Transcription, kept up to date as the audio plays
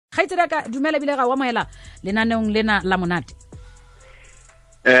kgaitsedi ka dumela bile ga wa moela lenaneong lena la monate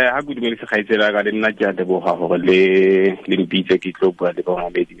ha go dumela se kgaitsedi ka le nna ke a leboga gore le mpitse ke tlo bua le bona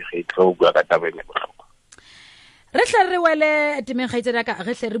le di ge tlo bua ka tabeng botlhokwa re tle re wele temeng kgaitsedi ka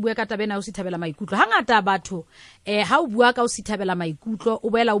re tle re bua ka tabeng o sithabela maikutlo hangata batho ha o bua ka o sithabela maikutlo o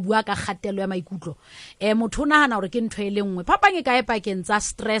boela o bua ka kgatelo ya maikutlo motho o nahana gore ke ntho e le nngwe phapang e kae pakeng tsa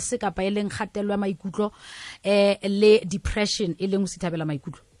stress kapa e leng kgatelo ya maikutlo le depression e leng o sithabela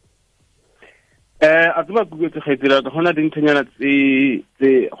maikutlo a tseba go go kgaitsedi ka hona dinthonyana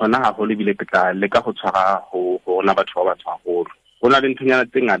tse gona ha go lebile ke tla le ka go tshwara go rona batho ba batho haholo gona dinthonyana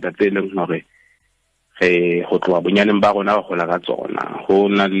tse ngata tse leng hore go tloa bonyaneng ba rona go la ka tsona go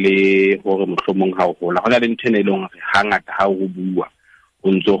na le gore mohlomong ha o gola go na le ntene le hore hangata ha o bua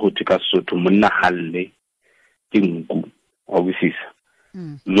o ntse go thika Sotho monna halle ke nku wa busisa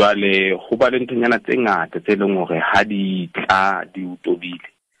jwale go ba le ntonyana tse ngata tse leng hore ha di tla di utobile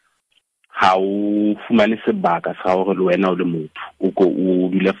ha o fumane sebaka sa gore le wena o le motho o go o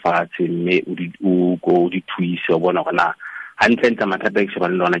dile fatshe mme o go di thuise o bona gona hantle mathata e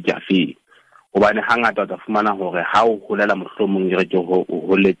shebana le ona ke afi obane hangata tsa fumana hore ha o holela mohlomong re ke ho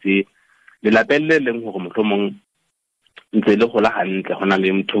holetse le lapelle leng hore mohlomong ntse le gola hantle hona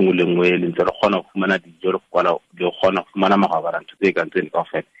le mthongo le ngwe le ntse re kgona ho fumana dijo le kgona ho fumana magabara ntse tse ka ntse ka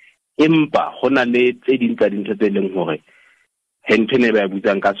ofela empa hona le tse ding tsa dintho tse leng hore hentene ba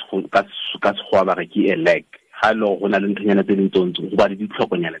butsang ka sekgwa ba re ke leg ha lo hona le nthonyana tse ding tsontso go ba le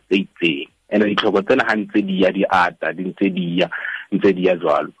ditlhokonyana tse itseng ene ditlhoko tsena ha ntse di ya di ata di ntse di ya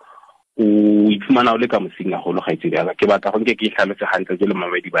jwalo o ifumana o le ka mosinga go lo gaitsedi ya ke batla go nke ke itlhalose hantle ke le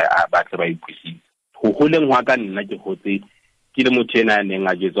mamedi ba tle ba ipusitse go goleng wa ka nna ke gotse ke le motho ena neng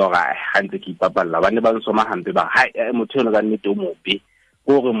a jetsa ga hantse ke ipapalla ba ne ba nsoma hampe ba ha motho ena ka nnete o mobe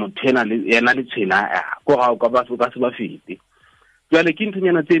gore motho ena le yena le tshena go ga ka ba se ba fete jwale ke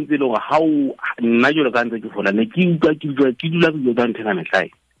ntonyana tse ntse le gore ha o nna jolo ka ntse ke fola ne ke dula ke ka ntena metlhae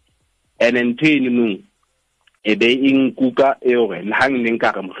ntene nung ebe kuka gore le hang neng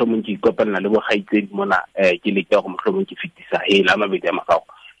ka re mohlomong ke ikopana le bo gaitsedi mona ke le ke go mohlomong ke fitisa hela mabedi a magago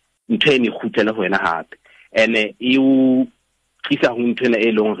ntene khutlela go wena hape e o kisa ho ntene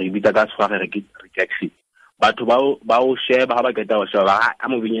e leng re bitsa ka tshware re ke rejection batho ba o sheba ha ba keta go sheba a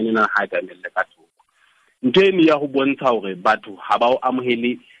mo binyane na ha ka nelle ka tsoko ntene ya go bontsha gore batho ha ba o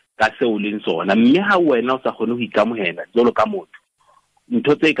amohele ka seo leng sona mme ha wena o sa gone go ikamohela jolo ka motho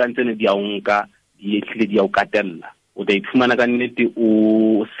ntho tse ka ntsene di a unka tlile di a o katella o da ifumana ka nnete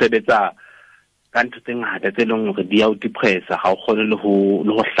o sebetsa ka ntho tse ngata tse leng gore di a o depressa ga o kgone le go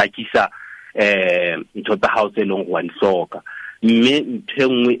hlakisa ntho tsa hao tse leng go wa hloka mme ntho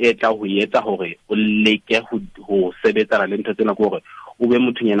nngwe e tla go etsa gore o leke go sebetsana le ntho tsena gore o be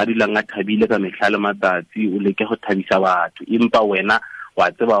mothonyana dilang a thabile ka mehlale matsatsi o leke go thabisa batho empa wena wa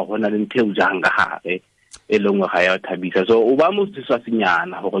tseba gona le ntho o jang ka gare e lengwe ga ya thabisa so o ba mo tswa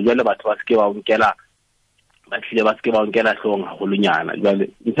senyana gore jwale batho ba seke ba onkela ba tlile ba seke ba onkela hlong ga golonyana jwale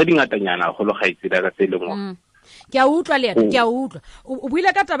ntse dingatanyana go lo gaitsela ka tselengwa ke a utlwa le ke a utlwa o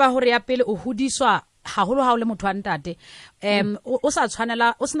buile ka taba hore ya pele o hodiswa haholo ha o le motho wa ntate o sa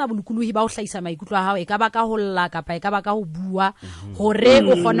tshwanela o sena bolukuluhi ba o hlaisa maikutlo a hao e ka ba ka ho lla kapa e ka ba ka ho bua hore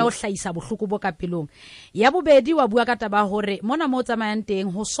o kgone ho hlaisa bohloko bo ka pelong ya bobedi wa bua ka taba hore mona mo tsamayang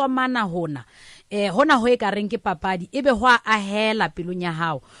teng ho somana hona hona ho e ka reng ke papadi ebe ho a hela pelong ya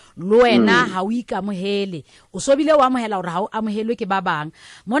hao le wena ha o ikamohele o sobile o amohela hore ha o amohelwe ke ba bang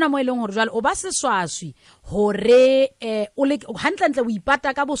mona mo e leng hore jwale o ba seswaswi hore o le hantlentle o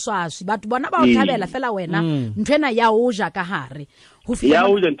ipata ka boswaswi batho bona ba o thabela fela wena nthwena ya o ja ka hare ho ya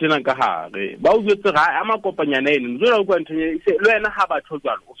o ja ntena ka hare ba o jetse ga a makopanyana ene njola o kwa nthenye le wena ha batho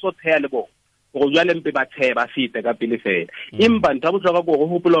jwalo o so theya le bona go jwale mpe ba tsheba fite ka pele fela empa ntwa botlhoka go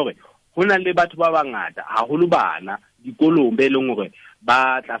hopola hore hona le batho ba bangata haholo bana dikolong be leng hore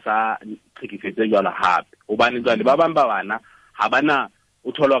ba tlasa tlhekefetse jwala hape hobane jwale ba bang ba bana ha bana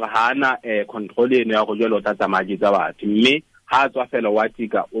o thola gore ha ana control eno ya go jwale o tsa maji tsa batho mme ha tswa fela wa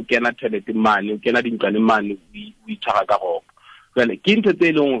tika o kena toilet mane o kena dintlwane mane o itshaka ka go jwale ke ntho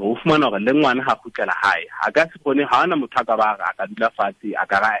tse leng gore o fumana gore le ngwana ha khutlela hae ha ka se kgone ha ana motho ka ba ga ka dula fatshe a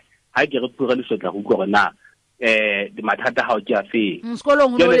ka ga ha ke re pura le sotla go gore na di mathata ha o ke a fe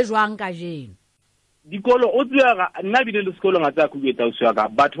sekolong ho le jwang ka jeno dikolo o tsaya nna bile le sekolong a tsa go etsa o swa ka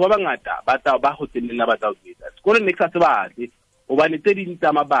batho ba bangata ba tsa ba go tsenela ba tsa go etsa sekolong ne ka se batle o ba ne tse di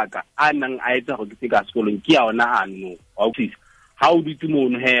ntsa mabaka a nang a etsa go ke ka sekolong ke ya ona a no wa office ha o dutse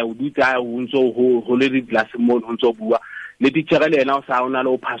mono he o dutse a o ntso ho le di glass mono ho ntso bua le teacher le ena o sa ona le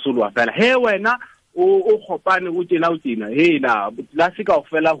o phasolo wa fela he wena o khopane o tjena hela la se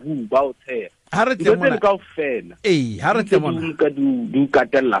kaofela hu ba o tshe ha re tle mona kaofela ha re tle mona ka du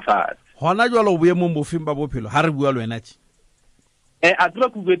katella fa hona jwalo boye mo mofeng ba bophelo ha re bua le wena tshi a tswa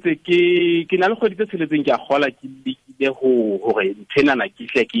ku betse ke na le kgoditse tseletseng ke a gola ke lekile hore nthenana ke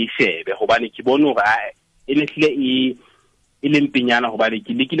hle ke shebe hobane ke bone hore e lehle e lempinyana hobane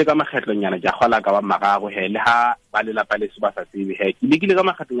ke lekile ka makgetlonyana ja gola ka ba magago he le ha ba le lapa le suba sa tsebe he ke lekile ka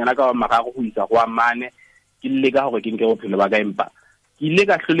makgetlonyana ka ba magago go isa go amane ke le ka hore ke nke bophelo ba ka empa ke ile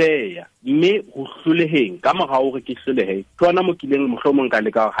ka hloleya mme go hloleheng ka morao hore ke hlolehe tsona mo kileng mohlomong ka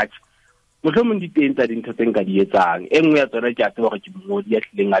le ka ha mohlomong di teng tsa dintho tse nka di etsang engwe ya tsona ke a tseba gore ke mongodi ya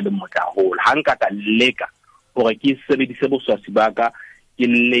tlileng a le motla hole ha nka ka leka gore ke sebedise boswasi ba ka ke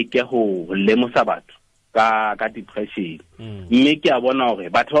leke ho lemosa batho ka depression mme ke a bona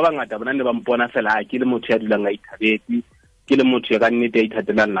hore batho ba bangata bona ne ba mpona fela ke le motho ya dulang a ithabetse ke le motho ya ka nnete ya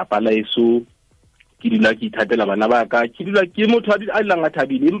ithatela lapa la eso ke dula ke ithatela bana ba ka ke dula ke motho a dulang a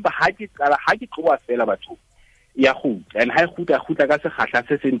thabile empa ha ke tloba fela batho ya khutla and ha khutla ka se kgahla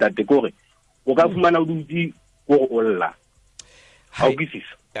se se ntate kore o ka fumana o dutse go olla ha o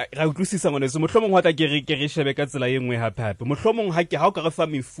kisisa ga utlwisisa ngone se mohlomong wa tla ke re shebe ka tsela engwe hape mohlomong ha o ka re fa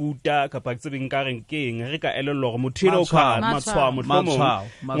mefuta kapa tsebeng ka reng keng re ka elello gore mothino o ka matshwa mohlomong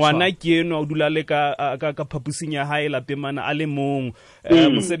ngwana ke eno o dula le ka phapusing ya hae la pemana a le mong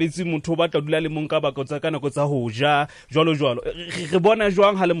mosebetsi motho ba tla dula le mong ka baka tsa kana go tsa ho ja jwalo re bona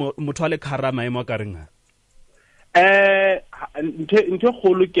jwang ha le motho a le kharama emo ka reng ntho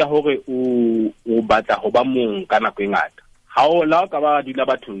kholo ke hore o batla go ba mong kana go ngata ha o la ka ba dula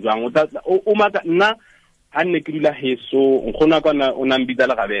bathong jwang o maka nna ha ne ke dula heso nkgona kana o nambitsa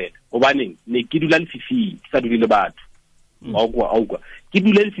le gabela gobane ne ke dula le fifi sa dule le batho aukwa ke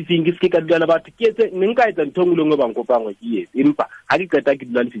dula le fifi ke se ka dula le batho ke etse ne nka etsa ntho ngwe bang kopangwe ke etse empa ha ke qeta ke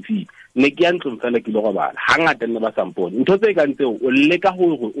dula le fifi ne ke ya ntlong fela ke le go bala ha ngata nne ba sampone ntho tse ka ntseo o leka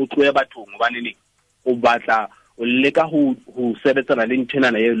hore o tloya bathong gobane ne o batla o leka ho sebetsana le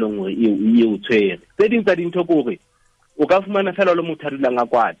nthenana e leng hore e o tshwere tse ding tsa dintho gore o ka fumana fela le motho a dulang a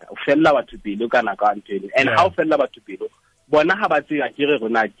kwata o fella batho pele kana ka ntweng and ha o fella batho pele bona ha ba tsega ke re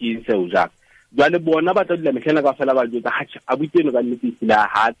rona ke se o jang jwale bona ba tla dula mehlena ka fela ba jotsa a buteno ka nnete sila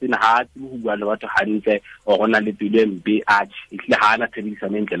ha tsena ha tse ho bua le batho hantle o gona le pele mpe ile ha ana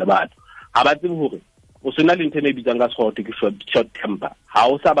tshebedisano ntle le batho ha ba tsebe hore o sena le ntene bitsang ka short temper ha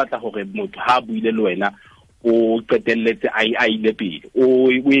o sa batla hore motho ha buile le wena o qetelletse a ile pele o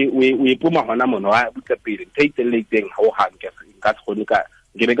ipoma hona mona wa butla pele tseitselletseng ha o hanke ka tsone ka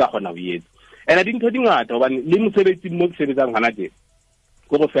ngebe ka gona o yetse ena dintho dingata hobane le mosebetsi mo sebetsang hana teng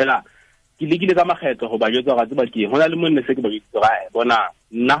go go fela ke lekile ka makgetho go ba jotsa ga tseba ke hona le monna se ke ba jotsa ga bona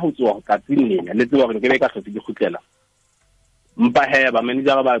nna ho tsoa ka tsineng le tseba gore ngebe ka hlotse ke khutlela mpa he ba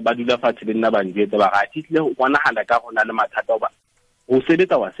manager ba dula fatshe le nna ba njetse ba ga title go bona hala ka gona le mathata ba o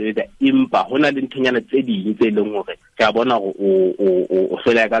sebetsa wa sebetsa empa hona le ntonyana tse ding tse leng hore ke a bona go o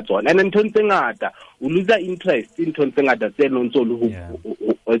sela ka tsona and ntho tse ngata o lose interest in ntho tse ngata tse nontso le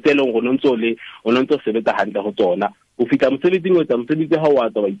o tselong go nontso le o nontso sebetsa hantle go tsona o fika mosebetsing o tsa mosebetsi ha wa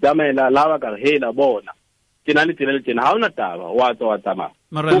tswa itsamela la ba ka re hela bona ke na le tsela le tsena ha ona taba wa tsama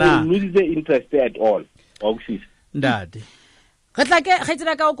o lose the interest at all wa kusisa ndade re tla ke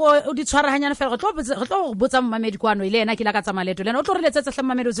tsela ka o di tshwarahanyana fela go tlo botsa mmamedi kwano ile ena ke la ka tsa maleto lena o tlo re letsetsa hle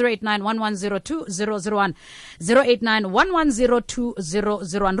mmamedi 0891102001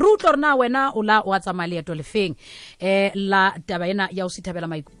 0891102001 re utlo rena wena o la wa tsa maleto le feng la taba ena ya o sithabela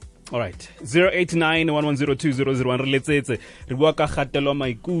maiku all right 0891102001 re letsetse re bua ka kgatelo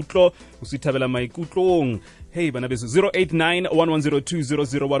maikutlo o sithabela maikutlong hey bana beso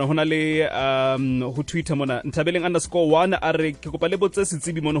 0891102001 hona le ho Twitter mona Ntabeleng _1 a re ke kopa le botse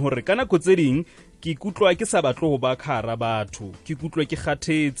setsebi mono hore kana go tse ding ke ikutlwa ke sa batlo go ba khara batho ke ikutlwa ke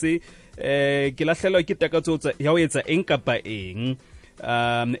kgathetse ke lahlelwa ke takatso ya ho etsa eng kapa eng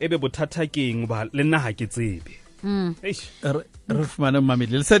ebe bothata keng ba le nna ha ke tsebe re fumana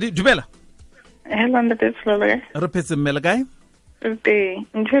mamedi le sedi dumela hello ndetslole re phetse mmele kae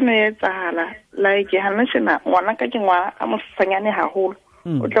ntshene ya tsala like hana shena ngwana ka ke ngwana a mosanyane haholo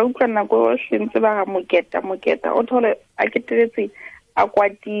o tla utlwa nako hlentse ba ga moketa o thole a keteletse a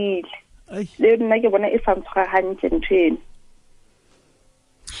kwatile le nna ke bona e santsha hantle ntshene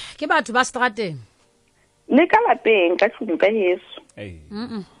ke batho ba strateng le ka lapeng ka tlung ka Yesu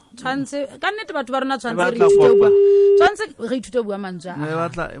tshwantse ka nnete batho ba rona tshwantse re ithute bua mantswe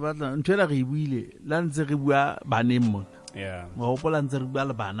e batla ntshela re buile la ntse re bua baneng mona mo hopola ntse re bua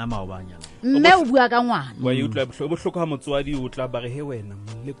le bana maobanyana mme o bua ka ngwana wa utla bohloko ha motswadi o tla ba re he wena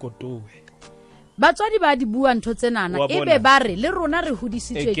le kotowe batswadi ba di bua ntho tsenana ebe ba re le rona re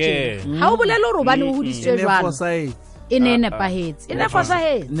hodisitswe tjena ha o bolele hore ba ne o hodisitswe jwalo e ne nepahetse e ne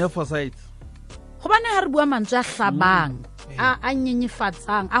fosahetse hobane ha re bua mantswe a hlabang a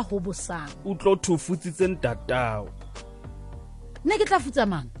nyenyefatsang a hobosang o tlo thufutsitseng tatao ne ke tla futsa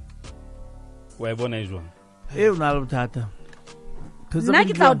mang wa e bona jwang o na le bothata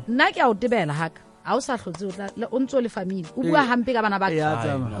nna ke a o tebela haka a o sa hlotse o ntso le family o bua hampe ka bana ba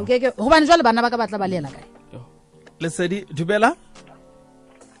ka okay hobane jwale bana ba ka batla ba lela kae Lesedi Dumela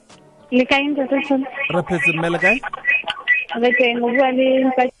le kae ntse re phetse mmele kae re teng o bua le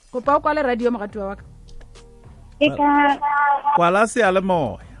kopa o kwale radio mogatiwa wa ka eka kwala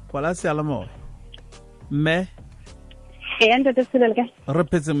seyalemoya mme ntse tsela kae re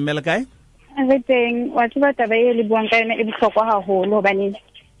phetse mmele kae re teng wa tseba taba e le buang ka yona e bohlokwa haholo hobane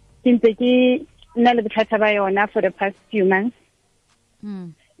ke ntse ke nna le bothata ba yona for the past few months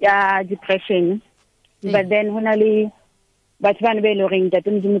ya depression but then hona le batho bana be le reng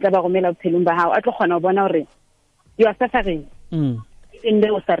ntate modimo tla ba romela bophelong ba hao a tlo kgona ho bona hore you are suffering in the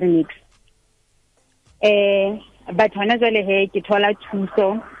osarenic but hona jwale he ke thola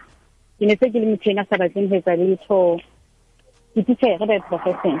thuso ke ne se ke le motho sa batleng ho etsa letho ke tsere ba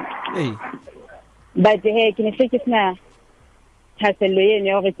profession but he ke ne se ke sna thasello yene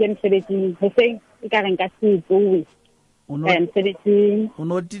ya hore ke msebetsing ho seng e ka reng ka se bue msebetsing o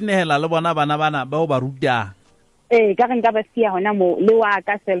no tinehela le bona bana ba o ba rutang ka reng ka ba sia hona mo le wa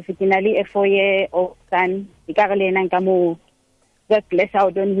ka self ke na le a 4-year old son ke ka re le nang ka mo just less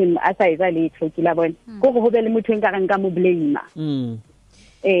out on him as I really told you about go go be le motho nka reng ka mo blame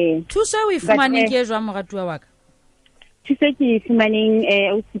thuso o e fumaneng ke jwa mogatuwa wa ka thuso ke fumaneng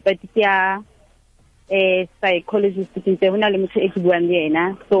o sipatikia psychologist ke tse hona le motho e ke buang le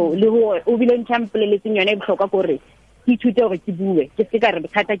yena so le o bile ntšhample le tseng yona e bohlokwa gore ke ithute gore ke bue ke se ka re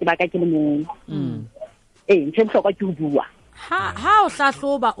bothata ke baka ke le mong ntse bohlokwa ke ho bua ha o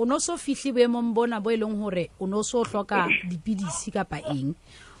hlahloba o no so fihle boemong bona bo eleng hore o no so hloka dipidisi kapa eng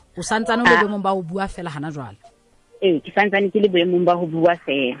o santsane le boemong ba ho bua fela hana jwale ke santsane ke le boemong ba ho bua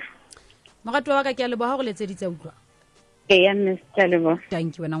fela mogatuwa wa ka ke a leboha go letseditse utlwa ya Mr. Lebo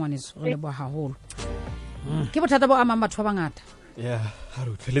thank you wena ngwaneso re leboha haholo ke bothata bo amang batho ba bangata ha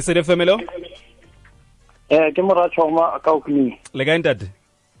re utlwe Lesedi family ke moratshoma ka okni le ka ntate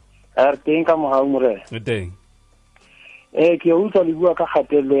teng ka mohau more teng ke utlwa le bua ka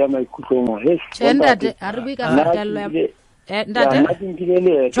kgatello ya maikutlo mo ntate a re bua ka kgatello ya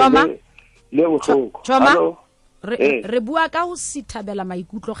ntate Choma le bohloko Choma re bua ka ho sithabela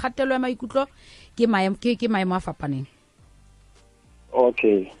maikutlo kgatello ya maikutlo ke maemo a fapaneng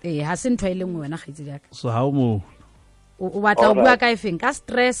okay ha se ntho e lengwe wena gaitse jaka so ha o mo o batla o bua ka efeng ka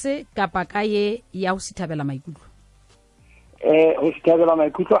stress kapa ka ye ya ho sithabela maikutlo ho sithabela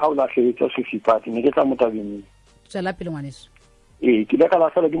maikutlo ha o la hletse se sipati ne ke tla motabeng tsela pele ngwaneso ke le ka la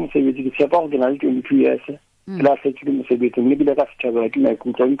sala ke mosebetsi ke tshepa gore ke na le 22 years ke la hletse ke mosebetsi mme ke le ka sithabela ke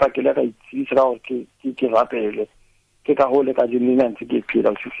maikutlo empa ke le ka itsisa ka gore ke rapele ke ka hole ka dinena ntse ke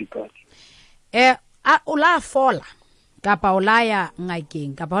phela se sipati o la fola kapa o la ya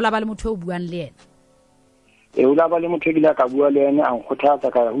ngakeng kapa o la ba le motho o buang le yena o la ba le motho ke la ka bua le yena a nkgothatsa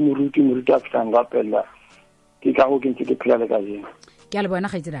ka ho moruti a fitang rapela ke ka ho ke ntse ke phela le ka jeng ke a le bona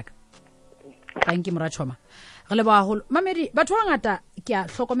gaitse daka thank you moratshoma re le ba holo mamedi batho ba ngata ke a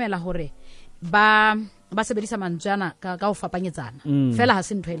hlokomela hore ba sebedisa mantswana ka ho fapanyetsana fela ha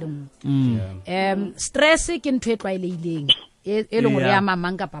se ntho e le nngwe stress ke ntho e tlwaelehileng e leng hore ya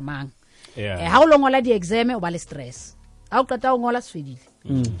mamang kapa mang ha o lo ngola di-exam o ba le stress ha o qeta o ngola sefedile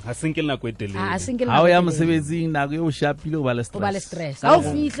ha se nke nako e telele ha o ya mosebetsing nako e o shapile o ba le stress ha o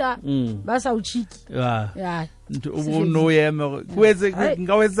fihla ba sa o chiki o no eme go etse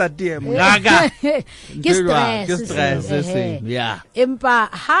nka o etsa tiem ngaka ke stress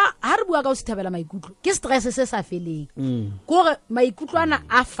empa ha re bua ka o sithabela maikutlo ke stress se sa feleng gore maikutlwana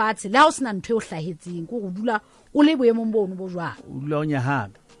a fatshe le ha o sena ntho e o hlahetseng go dula o le boemong bono bo jwang o dula o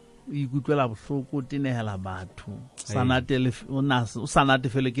nyahame o ikutlwela bohloko o tenehela batho o sa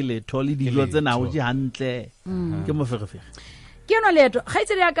natefele ke letho le dijo tsena o je hantle ke moferefere ke yona Leeto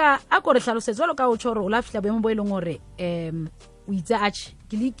kgaitsedi ya ka a ko re hlalosetse jwalo ka o tshore o la fihla boemo bo e leng hore o itse atjhe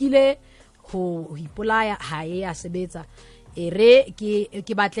ke lekile ho ipolaya ha e a sebetsa re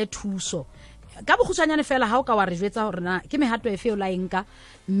ke batle thuso ka bokgutshwanyane fela ha o ka wa re jwetsa hore na ke mehato e fe o la enka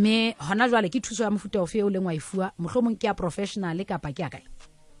mme hona jwale ke thuso ya mofuta o fe o leng wa ifua mohlomong ke ya professional kapa ke ya kae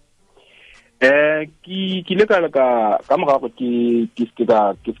ke le ka morago ke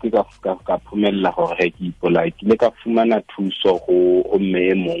ka phumella gore ke ipolaya ke le ka fumana thuso go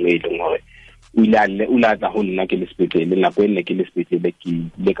mme mongwe e leng gore o la tla ho nna ke le sepetlele nako ene ke le sepetlele ke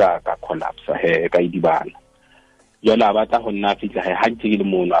le ka collapse ka idibana yona ba tla ho nna fitla ha ntse ke le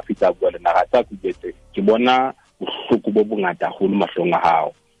mono a fitla bua le nna tsa ku ke bona bohloko bo bongata holo mahlong a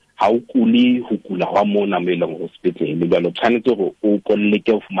hao ha o kuli ho kula wa mona meleng hospital jalo tshwanetse go o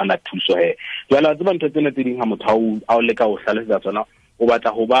kolleke o fumana thuso jalo tsa ntho tsena tse ding ha motho a o leka o hlalosetsa tsona o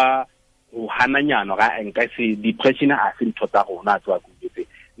batla ho ba o hananyana ga enka se depression a se ntho tsa rona tsa ku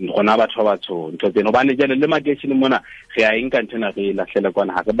gona batho ba batsho ntho tseno ba ne jana le makeshini mona re a inka ntena re lahlela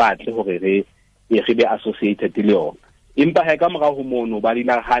kwana ha re batle hore re be associated le yona empa ha ka mora ho mono ba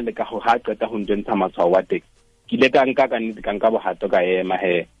dila ha le ka ho ha qeta ho ntsha matshwao wa tek ke le ka nka nnete ka nka bohato ka ema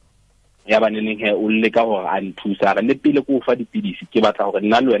ya baneng o le ka hore a nthusa re le pele ko fa dipidisi ke batla hore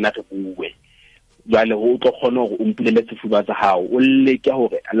nna le wena re bue jale ho tlo khona hore o mpulele sefuba tsa hao o le ke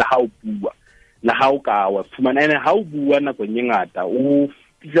hore la ha o bua la ha o ka wa fumana ene ha o bua nako nyengata o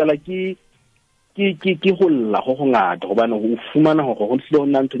tsela ke go lla go ngata go bana go fumana hore go tlile go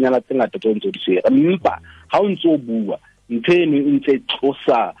nna ntonyana tse ngata tse ntse di shera mpa ha o ntse o bua ntene ntse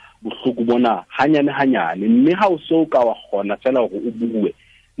tlosa bohloko bona hanyane mme ha o so ka wa gona fela go o bue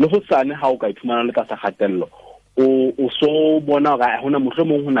le go sane ha o ka ifumana le ka sa khatello o so bona ga hona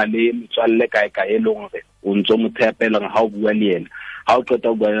mohlomong hona le mtswalle kae le gore o ntse mo tshepela ha o bua le yena ha o qeta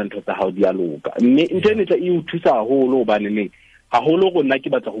o bua ntho tsa hao di a loka mme internet e o thusa haholo ba ne haholo go nna ke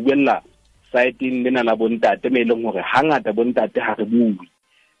batla go buella site-eng lena la bontate me leng hore hangata bontate ha re bue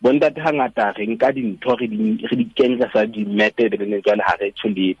bontate hangata re nka dintho re di kenka sa di mete be le jwale ha re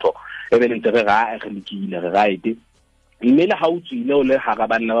tshulitho e be ntse re ga re lekile re right mme le ha o tswile o le ha ga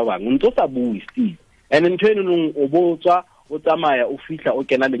banna ba bang ntse sa bue still and ntho eno o botswa o tsamaya o fihla o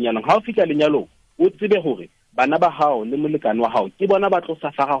kena lenyalong ha o fihla lenyalong o tsebe hore bana ba hao le molekane wa hao ke bona ba tlo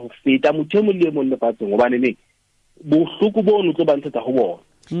safara go feta motho mo le mo lefatseng go bane ne bohloko bo no tlo ba ntshetsa go bona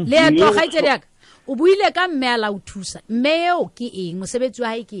Leeto Khoza o buile ka mme ala o thusa mme eo ke eng mosebetsi wa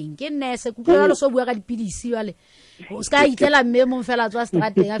hae ke eng ke nese ku tlola so bua ka dipidisi jale o ska itlela mme mo fela tswa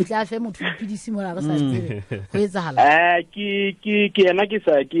strateng a fitla fe motho dipidisi mo la go sa tsebe go etsahala ke ena ke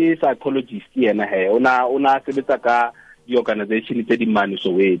psychologist yena ona sebetsa ka di-organization tse di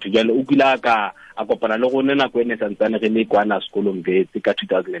maniso wethu jale o kila ka a kopana le go nena ko ene santsane re le kwana sekolong betse ka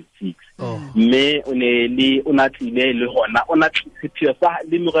 2006 mme ona tlile le hona ona tsipio sa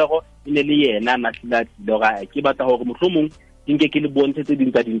le morero ine le yena na tlila ga ke batla hore mohlomong dinke ke le bontshe tse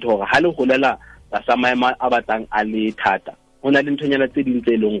ding tsa dintho hore ha le golela ba samaema a batang a le thata hona le nthonyana tse ding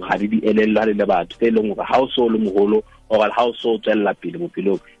tse leng ga di elella le batho tse leng hore ha o so le moholo o ga ha o so tsella pele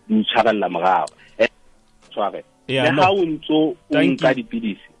bophelong di utshwarella morao tsware le ha o ntso o nka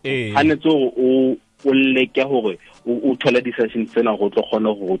dipidisi hanetse o leke hore o thola di-session tsena go tlo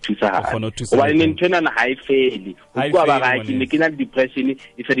kgona go thusa ha o ba le ntena na ha e feli o kwa ba ga ke ne ke na depression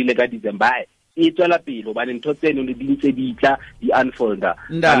e fedile ka December e tswela pele ba le ntho tseno le dintse di tla di unfolda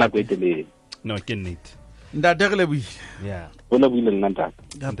kana go etelele no ke nnete ntate re le bui o le buile nna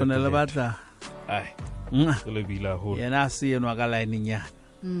ntate ka pona le batla le bila ho yena se enwa ka line nya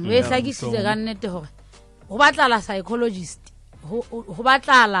we hlakisitse ka nnete hore ho batla psychologist ho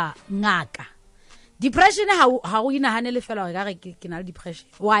batla ngaka depression ha o inahanele fela ga re ke na le depression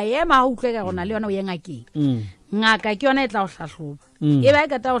wa ema ha utlwe ka gona le yona o ye ngakeng ngaka ke yona e tla o hlahloba e ba e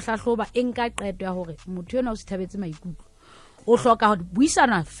ka tla o hlahloba e nka qeto ya hore motho yona o se thabetse maikutlo o hloka ho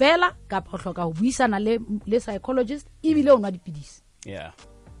buisana fela kapa o hloka ho buisana le psychologist e bile o nwa dipidisi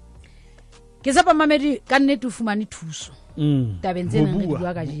ke sepa mamedi ka nnete o fumane thuso tabeng tsena re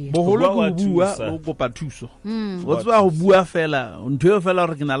bua ka jeno boholo go bua o kopa thuso o tswa go bua fela ntho yo fela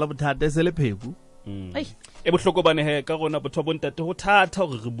re ke na le bothata se le pheko e bohloko bane he ka gona botho bontate ho thata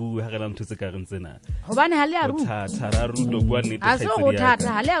hore re bue ha re la ntho tse ka reng tsena hobane ha le a ruta thata ra ruto kwa nnete a so go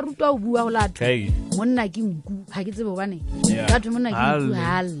thata ha le a ruta ho bua ho latho monna ke nku ha ke tsebe bobane batho monna ke nku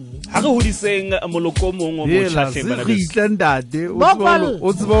halle ha re hodiseng moloko mongwe mo tshaheng bana se gitla ndate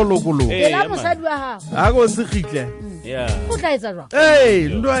o tseba o lokolo la mosadi wa ha ha go se gitle o tla etsa jwa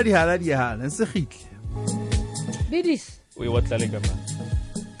ndo a di hala se gitle bidis o e watla le ka ma